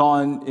goes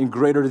on in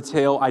greater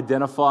detail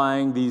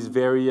identifying these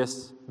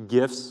various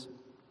gifts.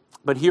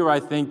 But here I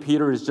think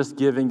Peter is just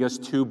giving us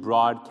two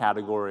broad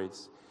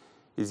categories.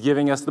 He's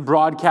giving us the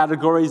broad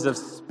categories of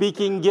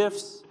speaking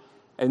gifts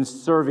and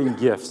serving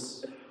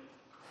gifts.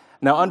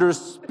 Now, under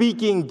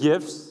speaking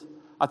gifts,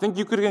 I think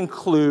you could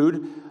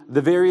include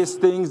the various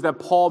things that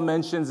Paul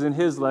mentions in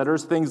his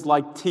letters, things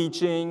like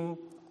teaching,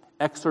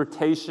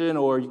 exhortation,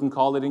 or you can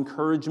call it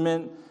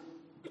encouragement,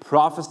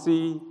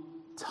 prophecy,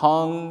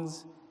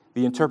 tongues,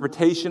 the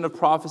interpretation of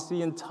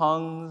prophecy in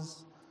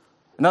tongues.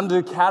 And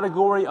under the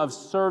category of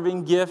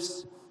serving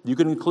gifts, you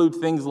can include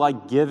things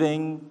like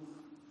giving,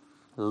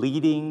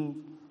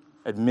 leading,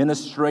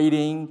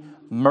 administrating,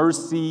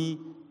 mercy,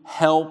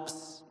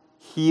 helps,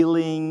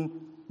 healing,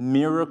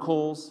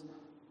 miracles.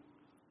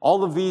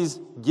 All of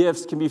these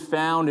gifts can be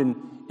found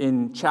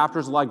in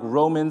chapters like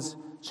Romans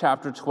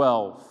chapter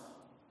 12,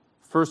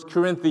 1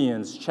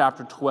 Corinthians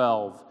chapter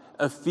 12,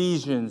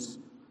 Ephesians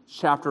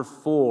chapter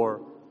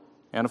 4,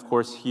 and of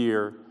course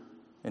here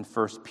in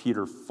 1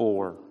 Peter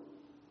 4.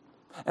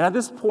 And at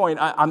this point,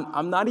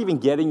 I'm not even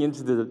getting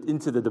into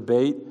the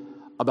debate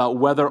about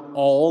whether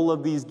all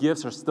of these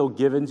gifts are still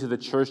given to the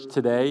church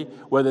today,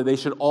 whether they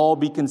should all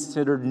be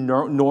considered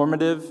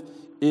normative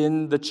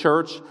in the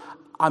church.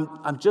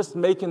 I'm just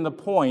making the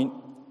point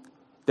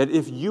that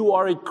if you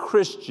are a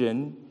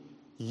Christian,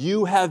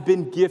 you have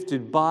been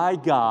gifted by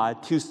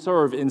God to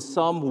serve in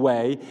some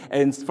way.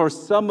 And for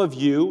some of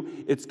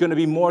you, it's going to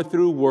be more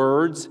through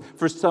words.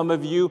 For some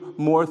of you,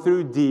 more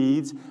through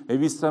deeds.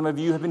 Maybe some of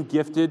you have been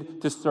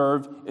gifted to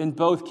serve in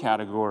both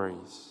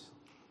categories.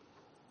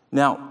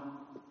 Now,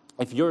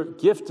 if you're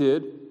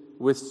gifted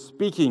with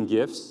speaking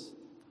gifts,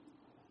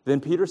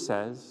 then Peter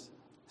says,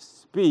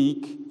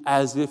 speak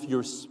as if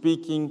you're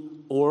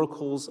speaking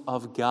oracles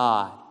of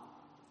God.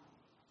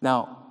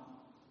 Now,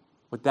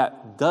 what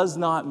that does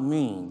not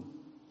mean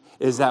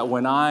is that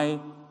when I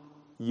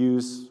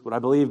use what I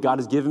believe God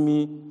has given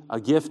me, a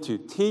gift to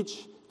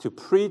teach, to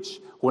preach,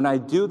 when I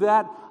do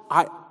that,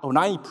 when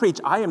I preach,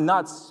 I am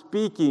not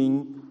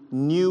speaking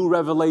new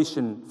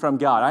revelation from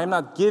God. I am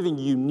not giving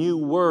you new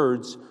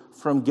words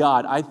from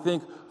God. I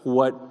think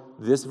what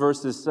this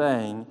verse is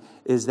saying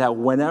is that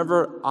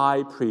whenever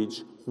I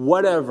preach,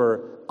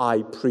 whatever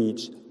I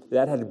preach,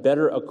 that had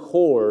better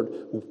accord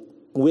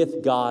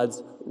with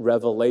God's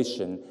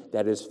revelation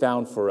that is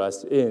found for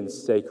us in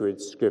sacred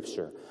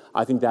Scripture.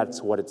 I think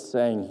that's what it's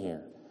saying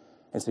here.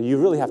 And so you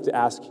really have to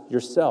ask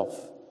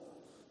yourself,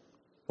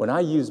 when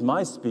I use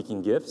my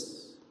speaking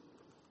gifts,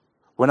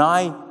 when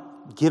I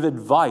give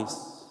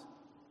advice,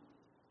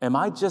 am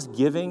I just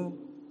giving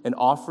and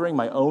offering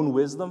my own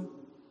wisdom?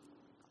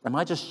 Am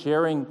I just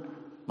sharing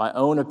my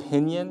own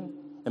opinion?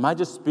 Am I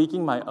just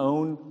speaking my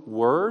own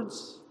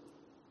words?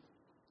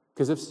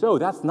 Because if so,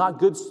 that's not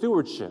good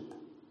stewardship.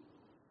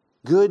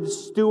 Good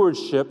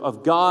stewardship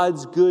of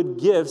God's good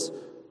gifts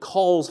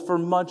calls for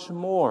much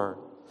more.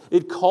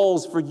 It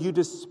calls for you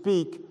to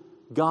speak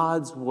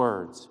God's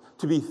words,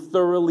 to be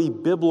thoroughly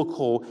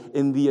biblical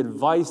in the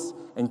advice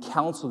and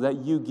counsel that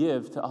you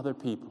give to other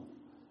people.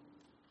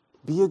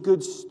 Be a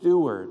good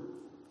steward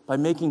by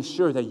making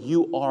sure that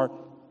you are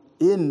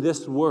in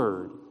this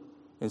word.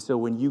 And so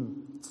when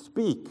you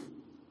speak,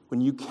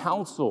 when you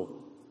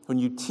counsel, when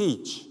you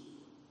teach,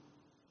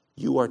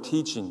 you are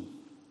teaching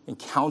and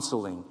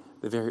counseling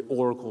the very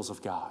oracles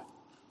of God.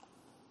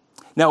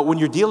 Now, when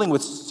you're dealing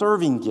with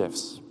serving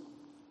gifts,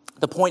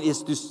 the point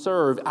is to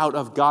serve out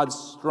of God's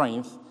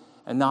strength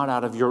and not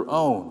out of your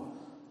own.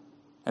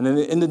 And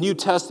in the New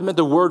Testament,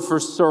 the word for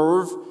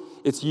serve,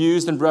 it's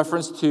used in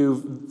reference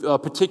to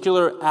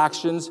particular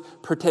actions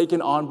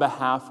partaken on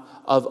behalf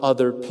of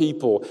other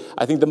people.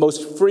 I think the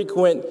most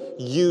frequent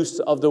use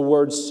of the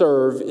word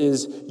serve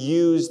is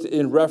used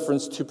in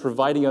reference to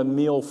providing a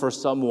meal for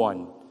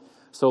someone.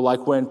 So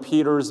like when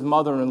Peter's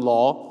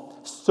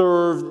mother-in-law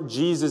served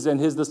Jesus and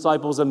his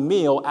disciples a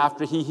meal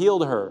after he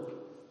healed her.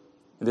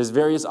 And there's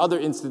various other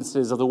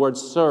instances of the word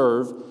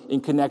serve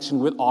in connection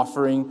with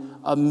offering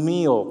a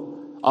meal.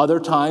 Other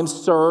times,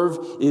 serve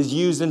is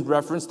used in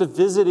reference to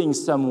visiting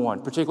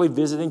someone, particularly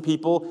visiting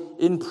people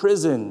in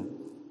prison.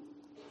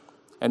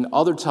 And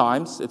other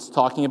times, it's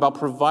talking about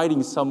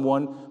providing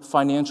someone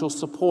financial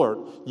support.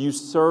 You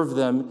serve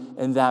them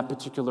in that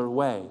particular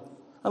way.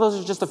 Now,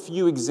 those are just a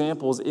few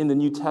examples in the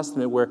New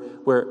Testament where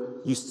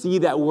you see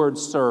that word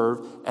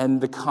serve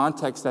and the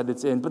context that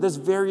it's in. But there's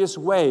various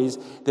ways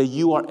that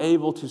you are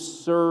able to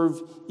serve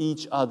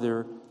each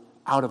other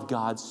out of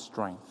God's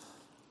strength.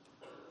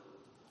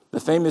 The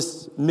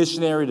famous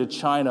missionary to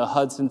China,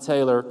 Hudson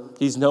Taylor,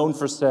 he's known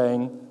for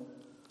saying,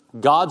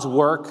 God's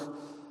work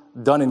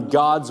done in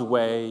God's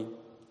way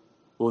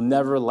will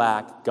never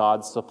lack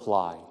God's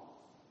supply.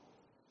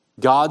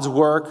 God's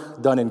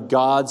work done in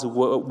God's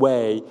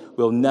way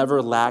will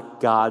never lack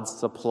God's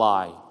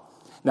supply.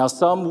 Now,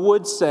 some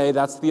would say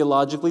that's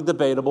theologically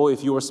debatable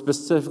if you were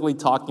specifically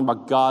talking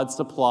about God's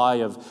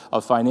supply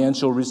of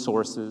financial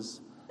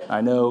resources.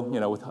 I know,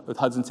 with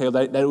Hudson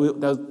Taylor, that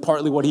was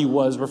partly what he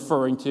was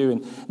referring to,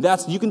 and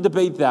you can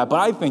debate that. But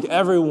I think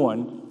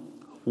everyone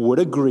would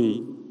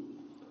agree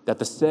that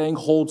the saying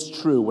holds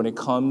true when it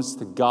comes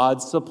to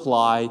God's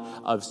supply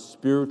of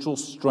spiritual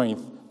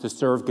strength to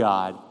serve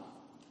God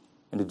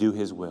and to do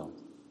His will.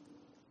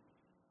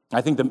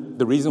 I think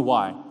the reason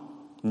why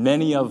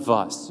many of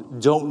us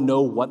don't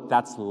know what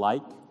that's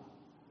like,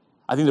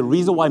 I think the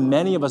reason why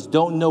many of us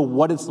don't know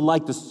what it's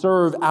like to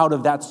serve out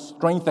of that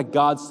strength that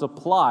God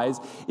supplies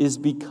is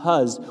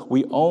because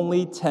we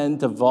only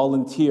tend to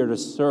volunteer to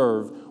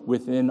serve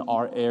within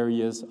our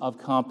areas of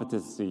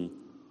competency.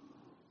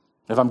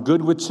 If I'm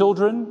good with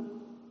children,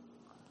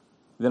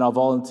 then I'll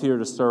volunteer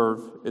to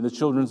serve in the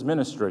children's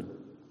ministry.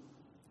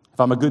 If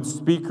I'm a good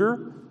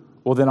speaker,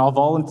 well, then I'll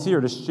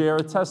volunteer to share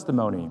a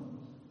testimony.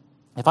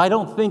 If I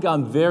don't think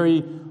I'm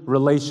very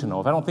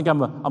relational, if I don't think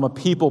I'm a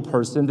people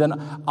person, then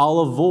I'll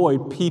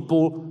avoid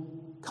people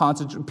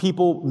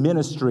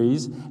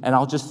ministries, and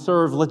I'll just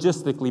serve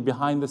logistically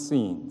behind the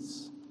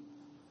scenes.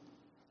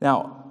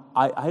 Now,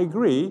 I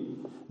agree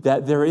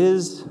that there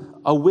is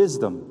a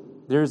wisdom.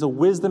 There is a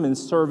wisdom in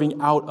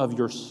serving out of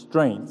your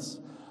strengths,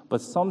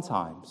 but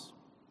sometimes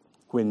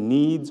when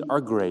needs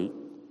are great,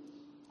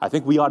 I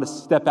think we ought to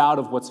step out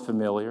of what's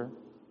familiar,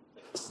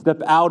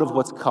 step out of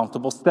what's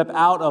comfortable, step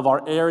out of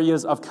our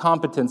areas of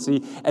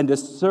competency, and to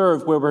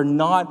serve where we're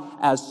not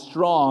as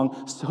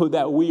strong so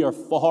that we are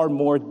far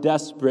more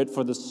desperate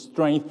for the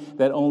strength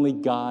that only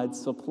God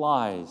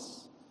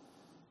supplies.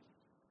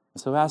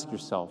 So ask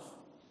yourself,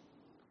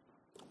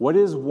 what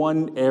is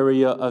one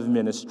area of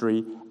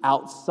ministry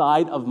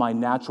outside of my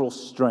natural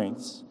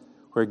strengths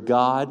where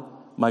God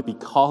might be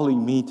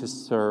calling me to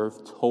serve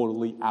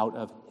totally out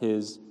of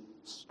His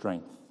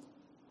strength?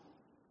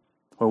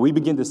 When we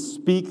begin to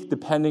speak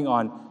depending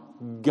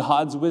on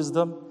God's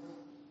wisdom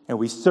and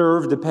we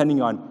serve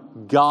depending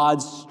on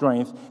God's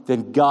strength,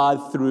 then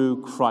God,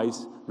 through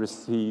Christ,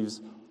 receives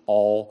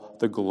all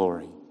the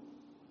glory.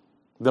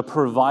 The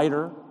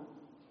provider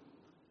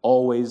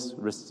always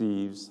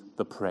receives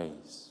the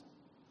praise.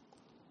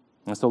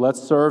 And so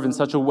let's serve in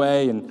such a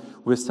way and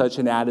with such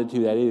an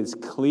attitude that it is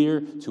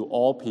clear to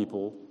all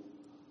people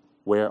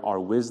where our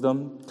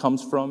wisdom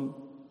comes from,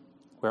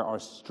 where our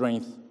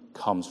strength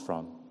comes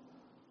from.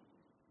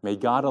 May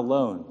God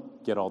alone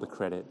get all the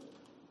credit.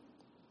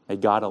 May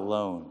God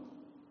alone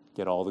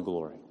get all the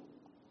glory.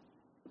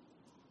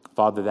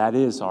 Father, that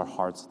is our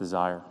heart's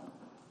desire.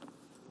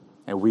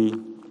 And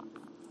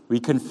we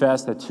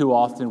confess that too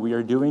often we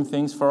are doing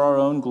things for our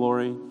own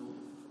glory,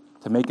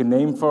 to make a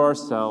name for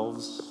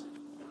ourselves,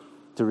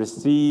 to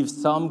receive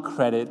some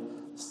credit,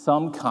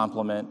 some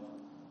compliment,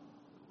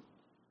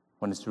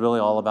 when it's really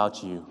all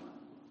about you.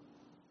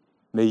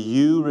 May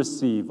you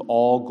receive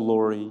all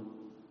glory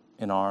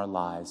in our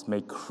lives.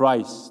 May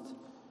Christ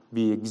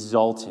be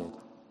exalted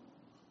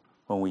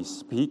when we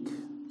speak,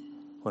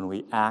 when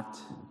we act,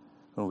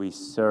 when we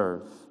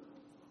serve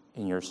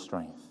in your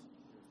strength.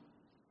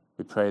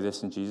 We pray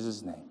this in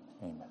Jesus' name.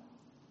 Amen.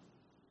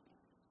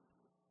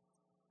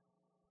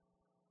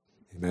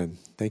 Amen.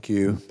 Thank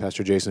you,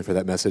 Pastor Jason, for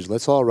that message.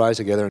 Let's all rise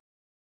together.